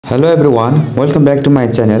Hello everyone, welcome back to my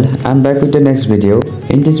channel. I'm back with the next video.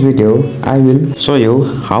 In this video, I will show you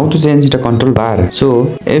how to change the control bar.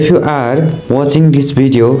 So, if you are watching this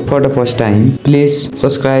video for the first time, please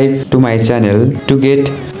subscribe to my channel to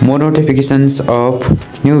get more notifications of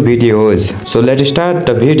new videos. So let's start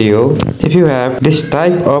the video. If you have this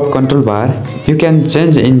type of control bar, you can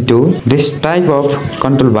change into this type of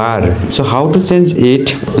control bar. So how to change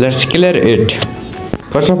it? Let's clear it.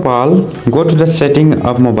 First of all, go to the setting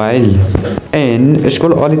of mobile and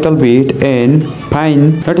scroll a little bit and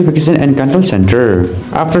find notification and control center.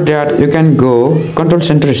 After that, you can go control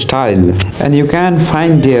center style and you can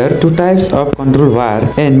find there two types of control bar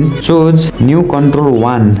and choose new control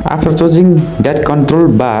one. After choosing that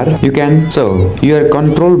control bar, you can show your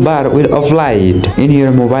control bar will apply it in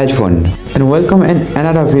your mobile phone. And welcome in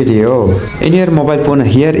another video. In your mobile phone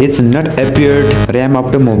here it's not appeared RAM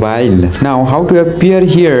of the mobile. Now how to appear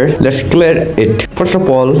here? Let's clear it. First of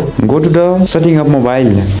all, go to the setting of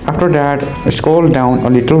mobile. After that, scroll down a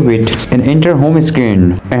little bit and enter home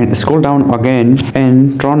screen and scroll down again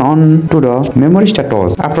and turn on to the memory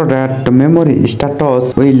status. After that, the memory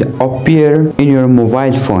status will appear in your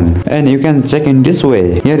mobile phone and you can check in this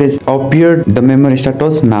way. Here is appeared the memory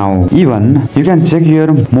status now. Even you can check your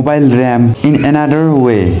mobile RAM in another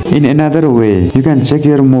way. You can check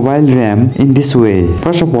your mobile RAM in this way.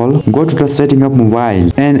 First of all, go to the setting of mobile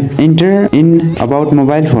and enter in about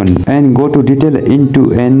mobile phone and go to detail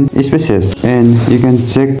into and spaces and you can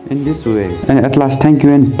check in this way. And at last, thank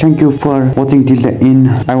you for watching till the end.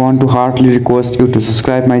 I want to heartily request you to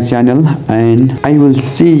subscribe my channel and I will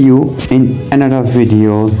see you in another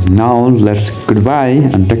video. Now let's goodbye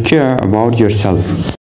and take care about yourself.